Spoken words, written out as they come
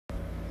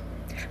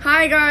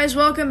Hi guys,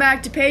 welcome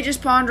back to Paige's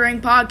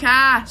Pondering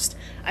Podcast.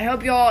 I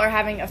hope you all are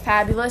having a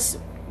fabulous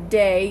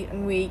day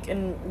and week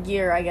and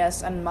year, I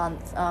guess, and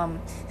month.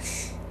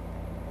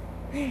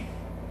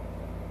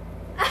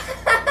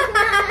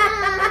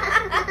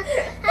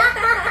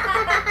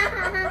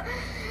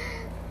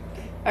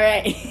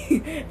 Alright,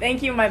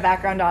 thank you my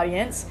background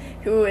audience,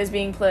 who is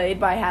being played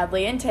by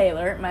Hadley and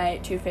Taylor, my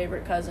two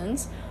favorite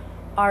cousins.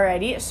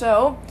 Alrighty,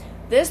 so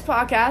this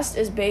podcast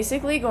is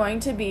basically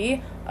going to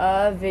be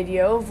a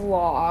video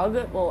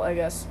vlog. Well, I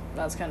guess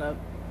that's kind of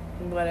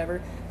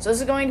whatever. So this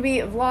is going to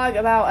be a vlog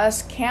about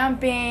us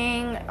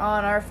camping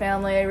on our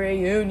family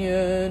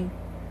reunion.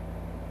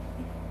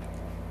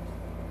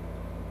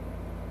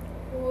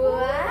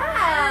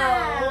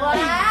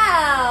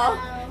 Wow.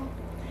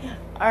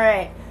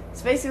 Alright,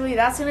 so basically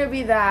that's going to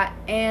be that.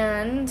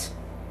 And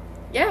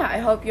yeah, I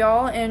hope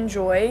y'all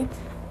enjoy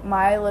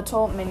my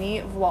little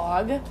mini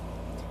vlog.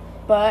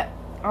 But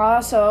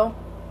also,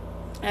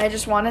 I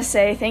just want to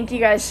say thank you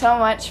guys so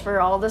much for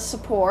all the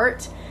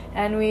support.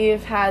 And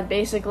we've had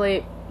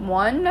basically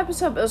one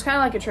episode, it was kind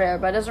of like a trailer,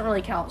 but it doesn't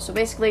really count. So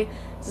basically,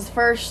 this is the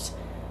first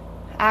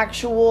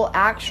actual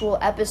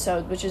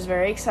episode, which is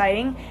very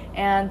exciting.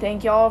 And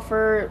thank y'all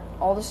for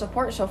all the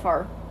support so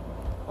far.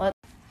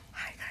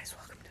 Hi guys,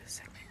 welcome to the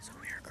segment. So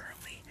we are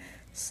currently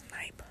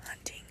snipe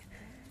hunting.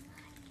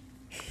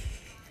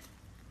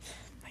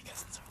 My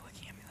cousins are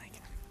looking at me like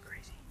I'm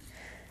crazy.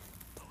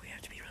 But we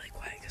have to be really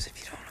quiet, because if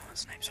you don't know what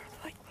snipes are,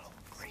 they're like little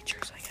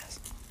creatures, I guess.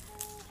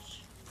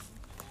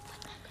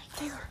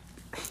 Taylor,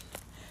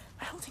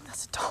 I don't think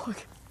that's a dog.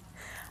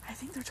 I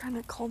think they're trying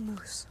to call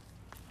moose.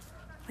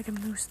 Like a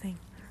moose thing.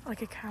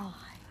 Like a cow.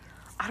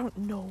 I don't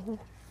know.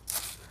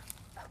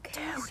 Okay,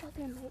 Dude. so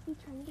they might be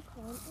trying to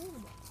call an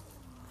animal.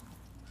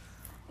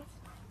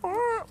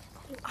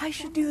 I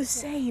should do the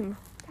same.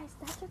 Guys,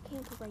 that's our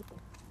camper right there.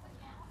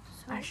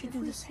 So I should if do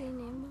we the see same.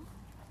 an animal,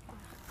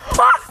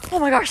 Oh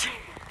my gosh.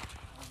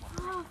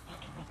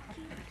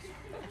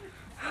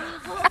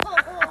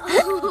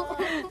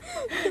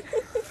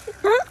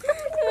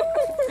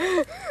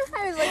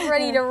 I was like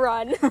ready to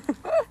run.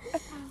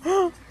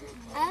 I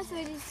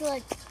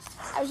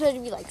was ready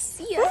to be like,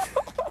 see ya.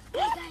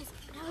 Hey guys,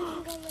 now we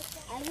can go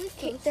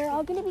look at they're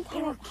all gonna be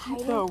kind of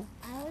hiding. Though.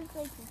 I was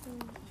like,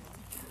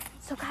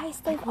 so guys,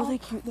 they've Were all, they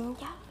cute though?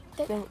 yeah,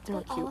 They they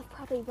were all cute. have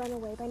probably run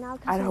away by now.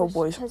 Idaho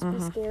boys. Because we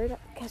scared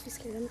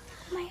them.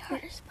 My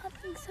heart is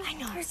pumping so I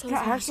know. So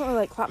Yeah, I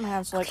accidentally clapped my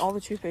hands, so all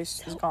the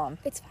toothpaste is gone.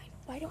 it's fine.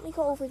 Why don't we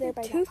go over there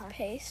by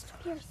Toothpaste. that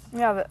park? Pierce.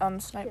 Yeah, the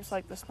snipes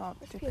like the smell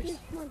of Pierce, toothpaste.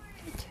 come on.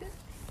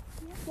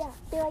 Yeah,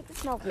 they like the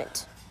smell of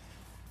mint.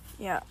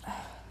 Yeah.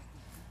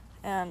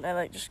 And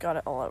I just got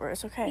it all over.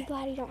 It's Be okay.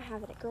 glad you don't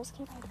have it. Girls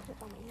can't have it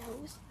on my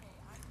nose.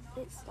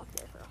 It's stuck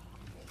there for a while.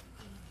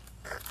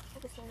 I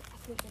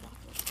can get off.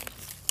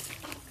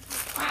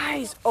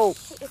 Guys! Oh,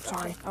 It's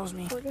sorry, okay. that was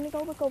me. We're gonna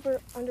go look over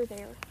under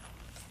there.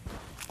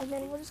 And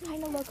then we'll just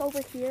kind of look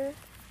over here.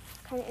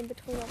 Kind of in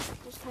between us.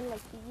 Just kind of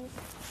like ease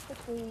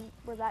between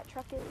where that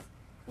truck is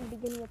and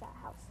begin with that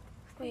house.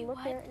 We're gonna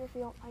look there, and if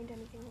we don't find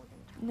anything, we're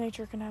gonna turn.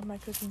 Nature can have my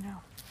cookie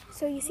now.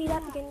 So you see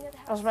that beginning of the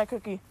That house? was my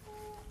cookie.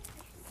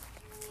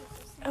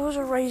 It was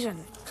a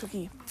raisin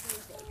cookie.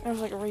 It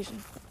was like a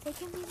raisin. They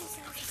can leave us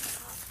out.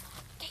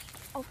 Okay,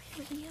 over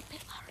here, be a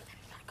bit louder. Then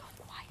we gotta go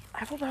quiet.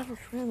 I felt bad for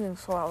screaming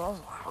so loud. That was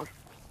loud.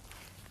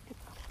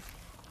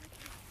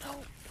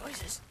 No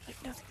noises.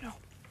 Like nothing, no.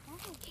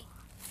 Okay.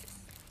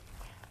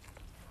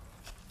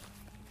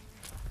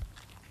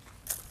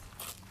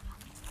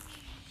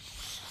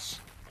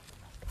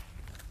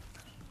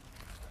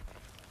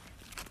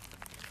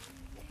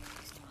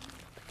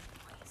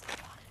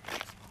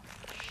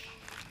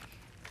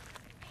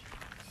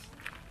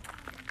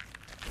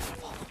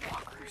 Of all the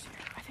walkers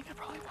here, I think I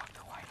probably walked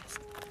the widest.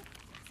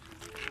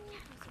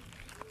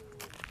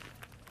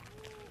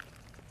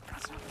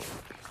 That's not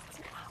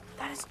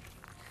that is.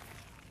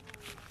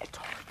 It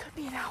totally could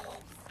be an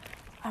owl.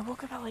 I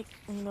woke up at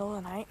in the middle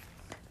of the night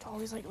to all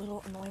these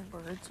little annoying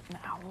birds and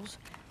owls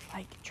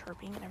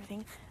chirping and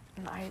everything,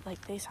 and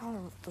they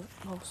sound the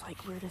most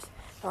weirdest.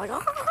 They're like,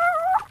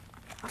 ah!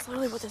 That's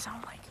literally what they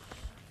sound like.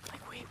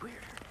 Way weirder.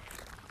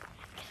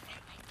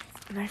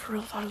 And I for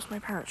real thought it was my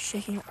parents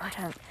shaking our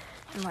tent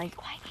and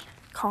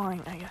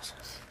cawing, I guess.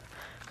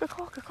 Good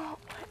call, good call.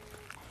 What?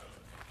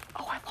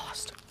 Oh, I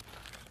lost.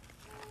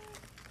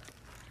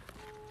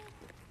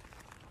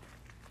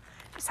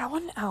 Is that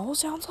what an owl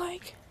sounds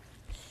like?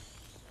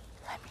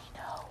 Let me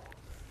know.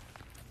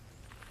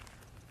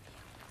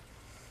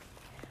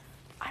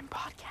 I'm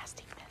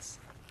podcasting this.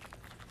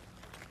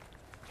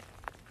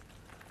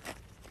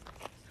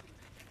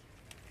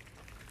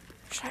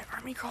 Should I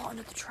army crawl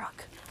under the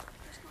truck?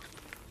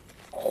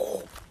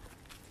 Oh!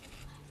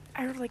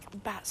 I heard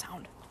bat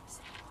sound.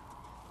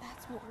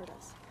 That's what hurt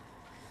us.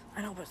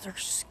 I know, but they're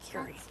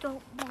scary. Bats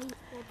don't bite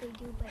what they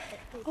do, but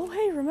they Oh,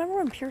 hey, remember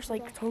when Pierce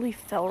totally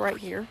fell right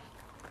here?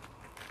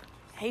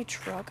 Hey,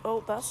 truck.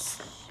 Oh,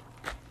 that's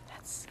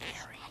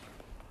scary.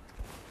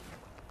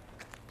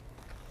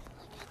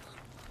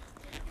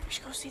 We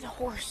should go see the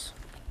horse.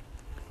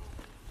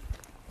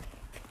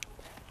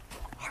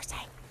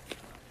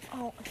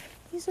 out.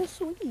 He's so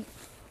sweet.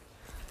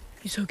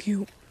 He's so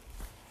cute.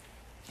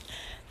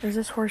 There's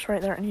this horse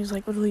right there, and he's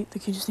like literally the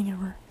cutest thing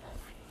ever.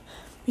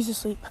 He's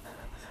asleep.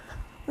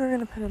 We're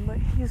gonna pet him, but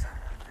he's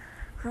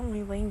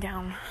currently laying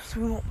down, so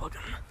we won't bug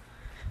him.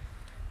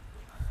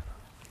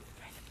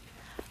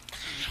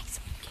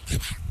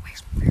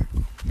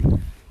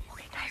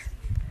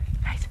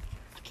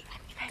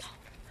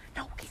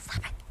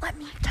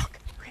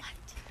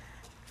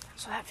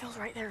 So that feels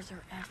right there.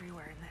 They're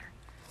everywhere in there.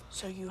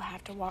 So you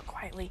have to walk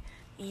quietly.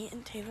 Me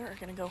and Taylor are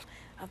gonna go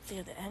up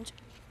there the edge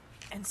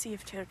and see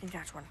if Taylor can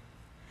catch one.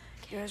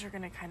 You guys are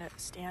gonna kind of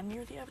stand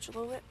near the edge a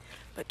little bit,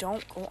 but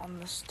don't go on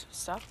this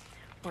stuff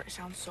where it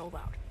sounds so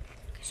loud.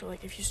 So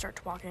like if you start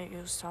to walk and it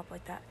goes stop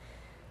like that,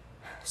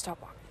 stop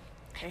walking.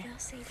 Okay? I'll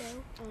say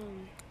though,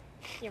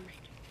 you're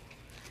right.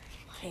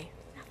 Okay.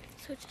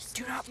 So just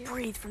Do not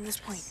breathe from this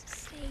point.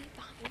 stay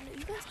behind it.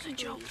 You guys That was can a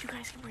joke. breathe. You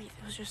guys can breathe.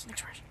 It was just an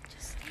expression.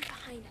 Just stay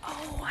behind us.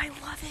 Oh, I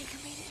love it. You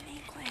made it an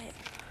anklet.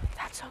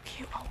 That's so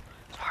cute. Oh,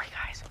 sorry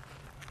guys.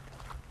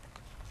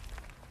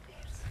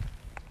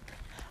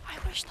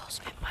 I wish those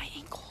fit my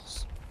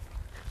ankles.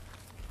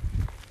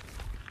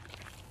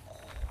 Oh,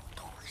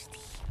 Dorsey.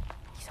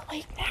 He's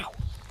awake now.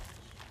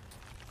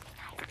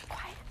 Guys, be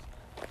quiet.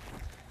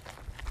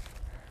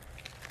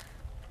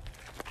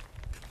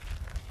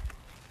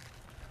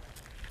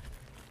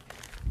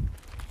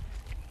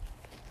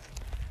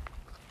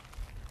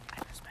 I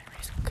miss my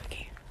raisin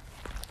cookie.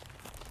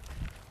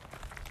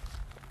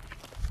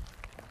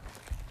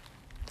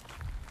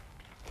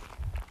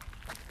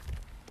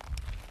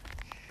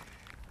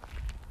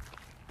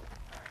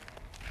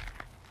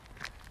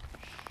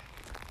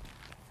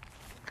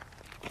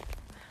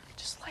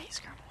 Just light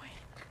scrum away.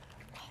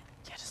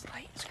 Yeah, just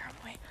light scrum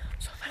away.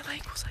 So if my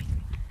leg was like,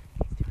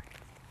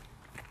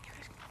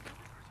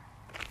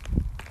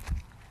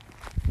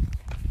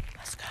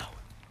 let's go.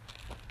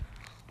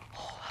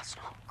 Oh, that's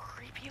not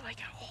creepy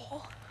like at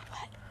all.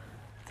 What?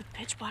 The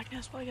pitch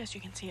blackness. Well, I guess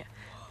you can see it.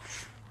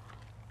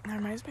 That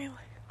reminds me of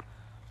like.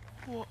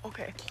 Whoa,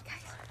 okay. Okay,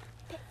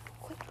 guys.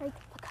 Quick break.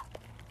 Look up.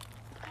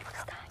 Look at the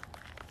sky.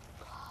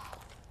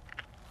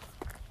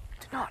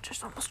 Do not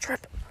just almost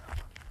trip.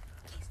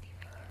 Okay, stay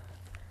right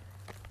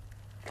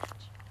there.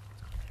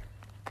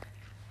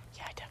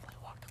 Yeah, I definitely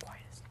walked the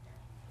quietest.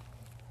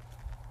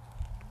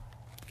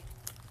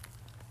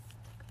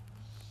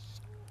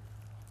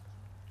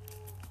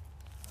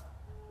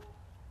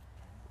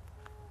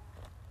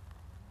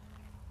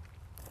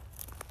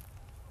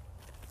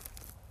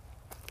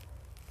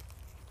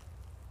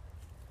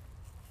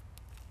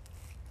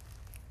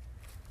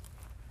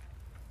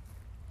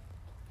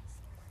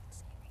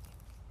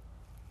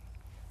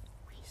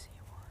 We see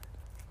one.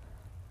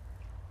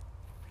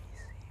 We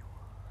see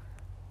one.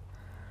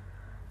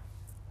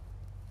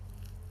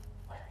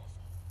 Where is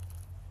it?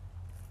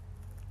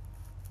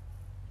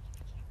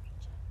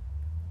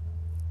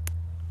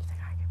 You think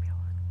I could be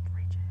able to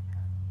reach it?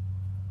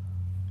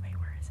 Wait,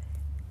 where is it?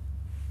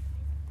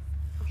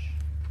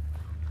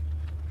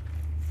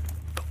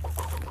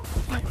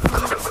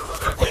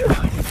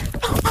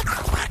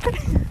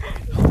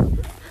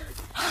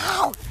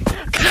 Ow!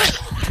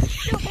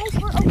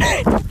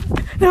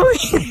 No,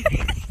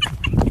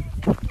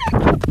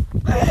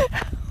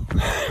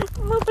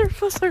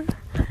 motherfucker.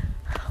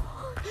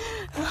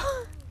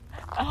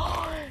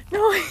 Oh,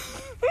 no.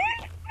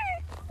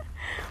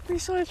 We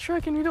saw a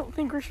truck and we don't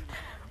think we're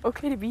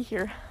okay to be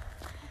here.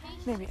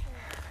 Maybe.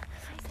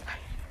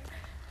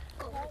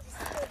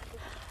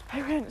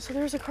 I ran, so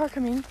there was a car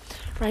coming,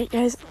 right,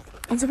 guys?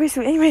 And so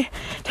basically, anyway,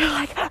 they're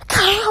like,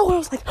 Kyle! I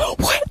was like,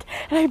 what?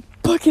 And I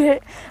booked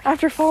it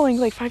after falling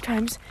like 5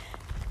 times.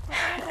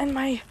 And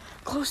my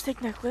glow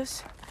stick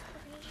necklace.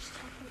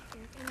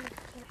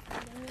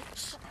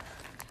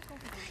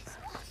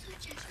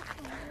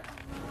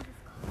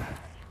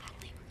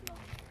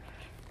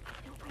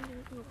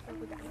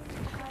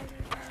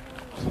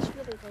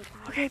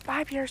 Okay,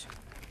 bye, Piers.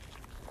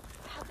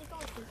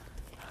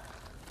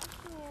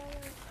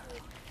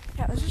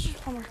 Yeah, this is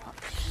just one more spot.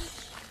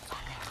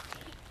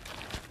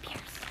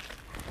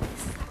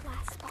 This is our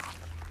last spot.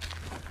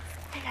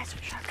 Hey guys,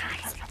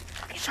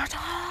 shut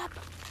up.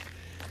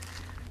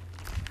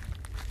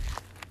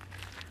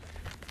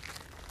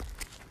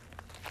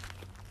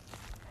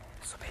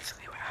 So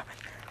basically what happened,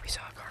 we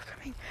saw a car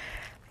coming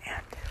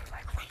and it was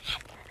like, ran.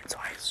 And so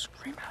I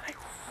screamed out, I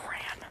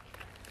ran.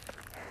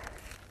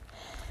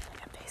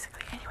 And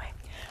basically, anyway,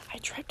 I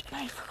tripped and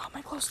I forgot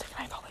my glow stick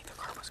and I thought like the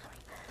car was coming.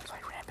 So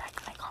I ran back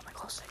and I got my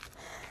glow stick.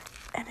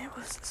 And it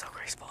was so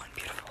graceful and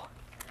beautiful.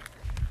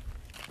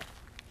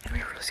 And we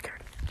were really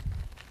scared.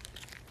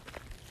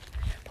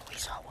 But we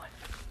saw one.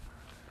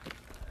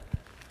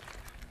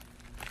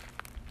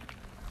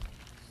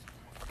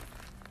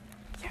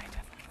 Yeah, I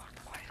definitely walked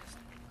the quietest.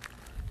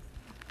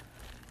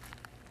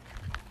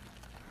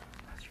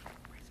 That's your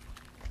graceful.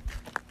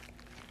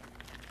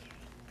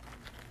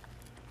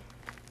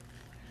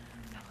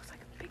 That looks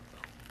like a big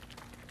boat.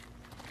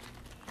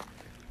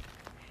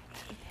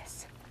 It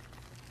is.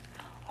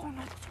 Oh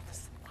no, those are the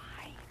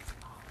slides.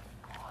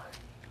 Oh,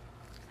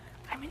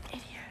 I'm an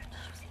idiot.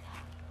 Did you see that?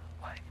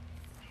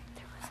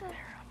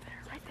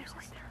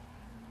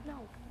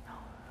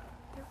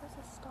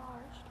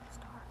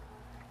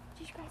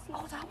 see?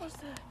 Oh, that was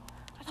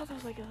I thought that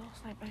was like a little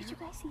snipe. Did you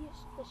guys see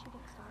the shooting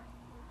star?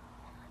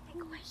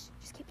 Make a wish.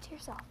 Just keep it to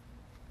yourself.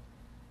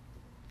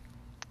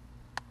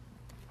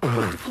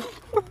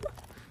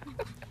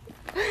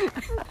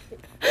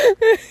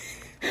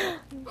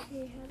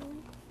 Okay,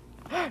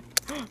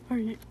 Are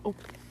you? Oh.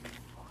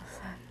 What's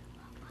that?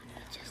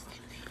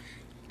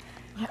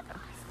 Yeah.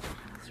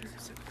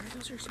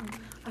 That's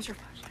your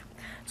flash.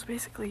 So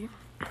basically,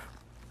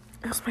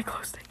 it was my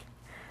glow stick.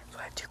 So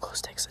I have 2 glow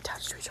sticks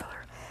attached to each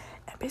other.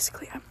 And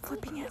basically, I'm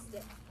flipping it.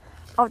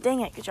 Oh,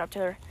 dang it. Good job,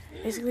 Taylor.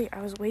 Basically,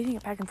 I was waving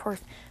it back and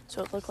forth.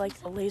 So it looked like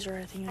a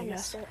laser thing, I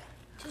guess.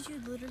 Did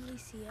you literally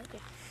see it?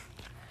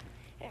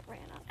 Yeah. It ran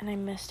up. And I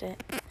missed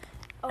it.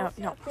 Oh,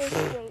 no. Up there's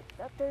a gate.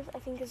 Up there's, I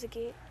think, is a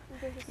gate.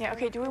 Yeah,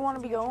 okay, do we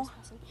want to go?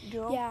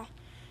 Yeah.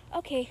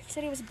 Okay,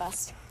 said it was a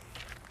bust.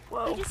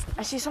 Whoa.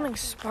 I see something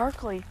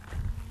sparkly.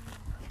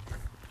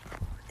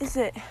 Is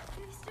it?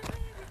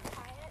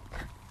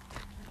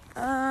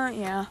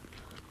 Yeah.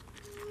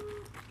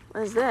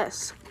 What is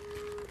this?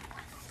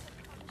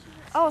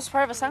 Oh, it's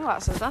part of a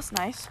sunglasses. That's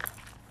nice.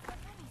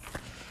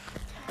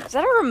 Is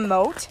that a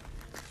remote?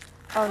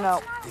 Oh,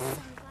 no.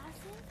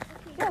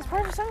 Yeah, it's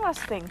part of a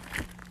sunglasses thing.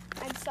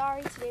 I'm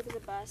sorry, today was a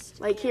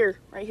bust. Like here,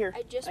 right here.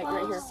 I just like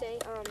wanted right to say,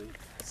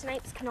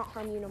 snipes cannot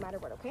harm you no matter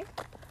what, okay?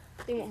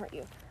 They won't hurt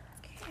you.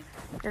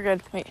 You're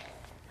good. Wait.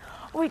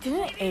 Oh, wait,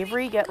 didn't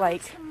Avery get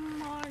like...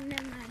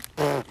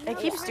 It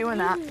keeps doing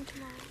that.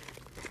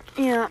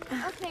 Yeah.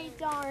 Okay,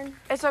 darn.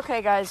 It's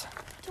okay, guys.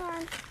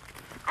 Darn.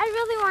 I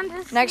really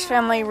wanted to Next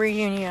family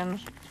reunion.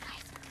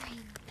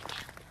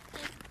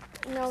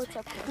 No, it's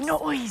okay.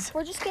 Noise.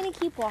 We're just gonna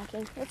keep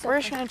walking. We're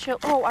just gonna chill.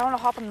 Oh, I want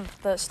to hop on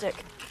the stick.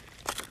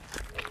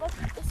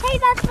 Hey,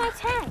 that's my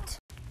tent.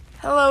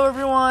 Hello,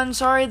 everyone.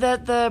 Sorry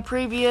that the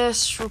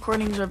previous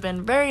recordings have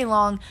been very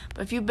long,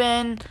 but if you've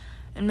been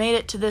and made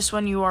it to this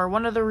one, you are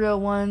one of the real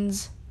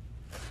ones.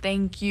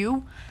 Thank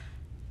you.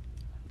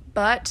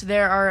 But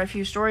there are a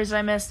few stories that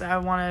I missed that I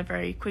want to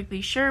very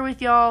quickly share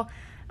with y'all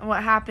and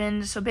what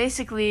happened. So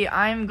basically,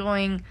 I'm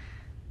going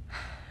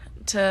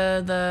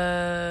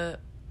to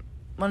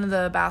one of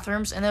the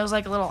bathrooms, and there was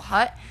like a little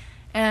hut,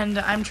 and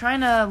I'm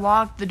trying to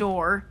lock the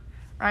door,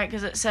 right?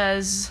 Because it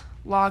says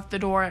lock the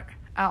door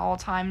at all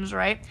times,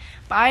 right?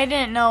 But I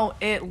didn't know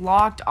it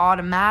locked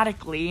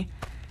automatically.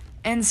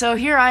 And so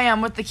here I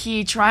am with the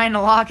key trying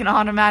to lock an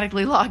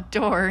automatically locked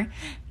door.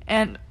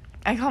 And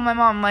I call my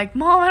mom, I'm like,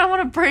 Mom, I don't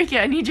want to break it.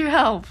 I need your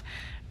help.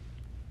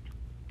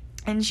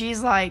 And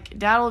she's like,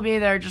 Dad will be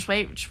there. Just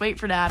wait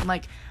for Dad. I'm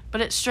like,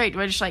 but it's straight.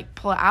 Do I just like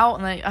pull it out?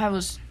 And like, I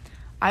was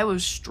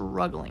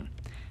struggling.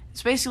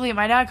 So basically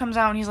my dad comes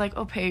out and he's like,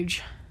 oh,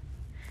 Paige,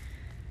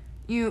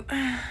 you're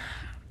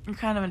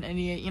kind of an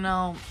idiot, you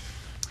know.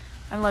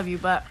 I love you,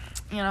 but,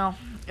 you know,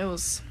 it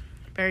was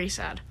very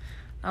sad.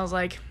 I was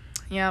like,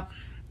 yep.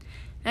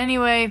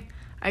 Anyway,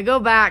 I go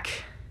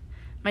back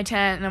my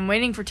tent, and I'm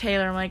waiting for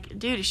Taylor. I'm like,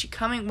 dude, is she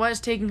coming? What is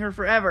taking her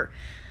forever?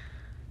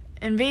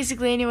 And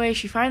basically, anyway,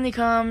 she finally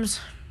comes.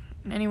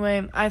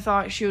 Anyway, I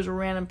thought she was a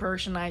random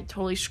person. I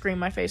totally screamed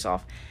my face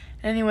off.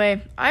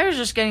 Anyway, I was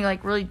just getting,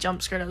 like, really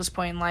jump scared at this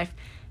point in life.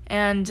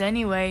 And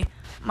anyway,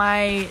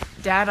 my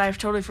dad, I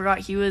totally forgot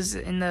he was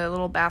in the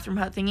little bathroom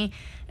hut thingy.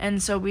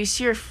 And so we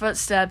see her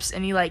footsteps,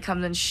 and he, like,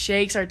 comes and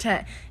shakes our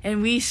tent.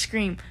 And we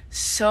scream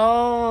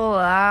so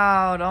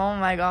loud. Oh,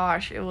 my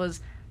gosh. It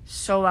was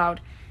so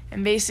loud.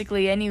 And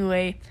basically,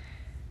 anyway,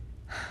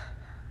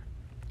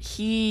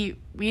 we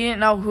didn't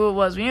know who it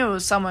was. We knew it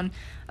was someone.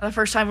 The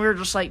first time we were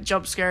just, like,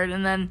 jump scared.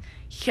 And then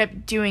he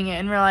kept doing it.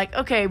 And we're like,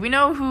 okay, we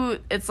know who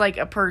it's, like,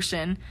 a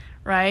person,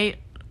 right?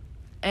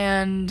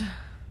 And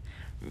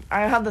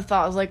I had the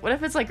thought, I was like, what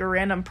if it's, like, a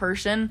random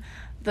person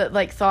that,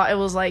 like, thought it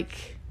was,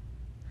 like,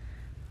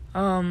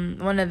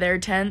 one of their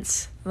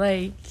tents,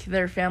 like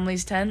their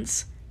family's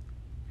tents,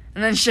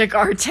 and then shook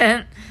our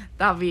tent?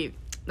 That'd be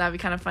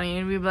kind of funny.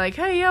 And we'd be like,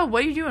 hey, yo,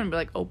 what are you doing? And be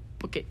like, oh,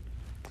 book it.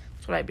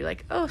 That's what I'd be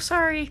like. Oh,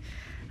 sorry,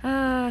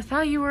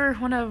 thought you were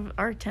one of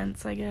our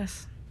tents, I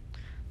guess.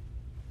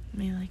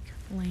 Maybe like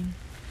lame,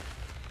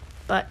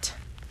 but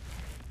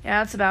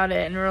yeah, that's about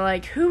it. And we're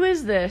like, who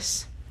is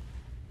this?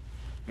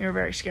 We were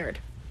very scared,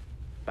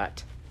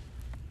 but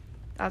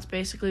that's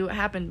basically what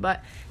happened.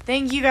 But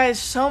thank you guys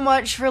so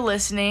much for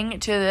listening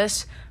to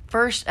this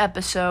first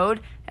episode.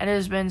 It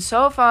has been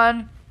so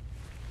fun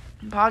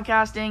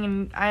podcasting,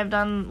 and I have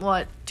done,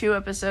 2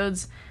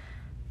 episodes?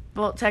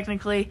 Well,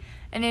 technically.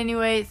 And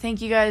anyway,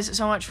 thank you guys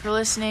so much for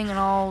listening, and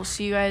I'll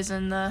see you guys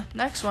in the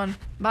next one.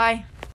 Bye.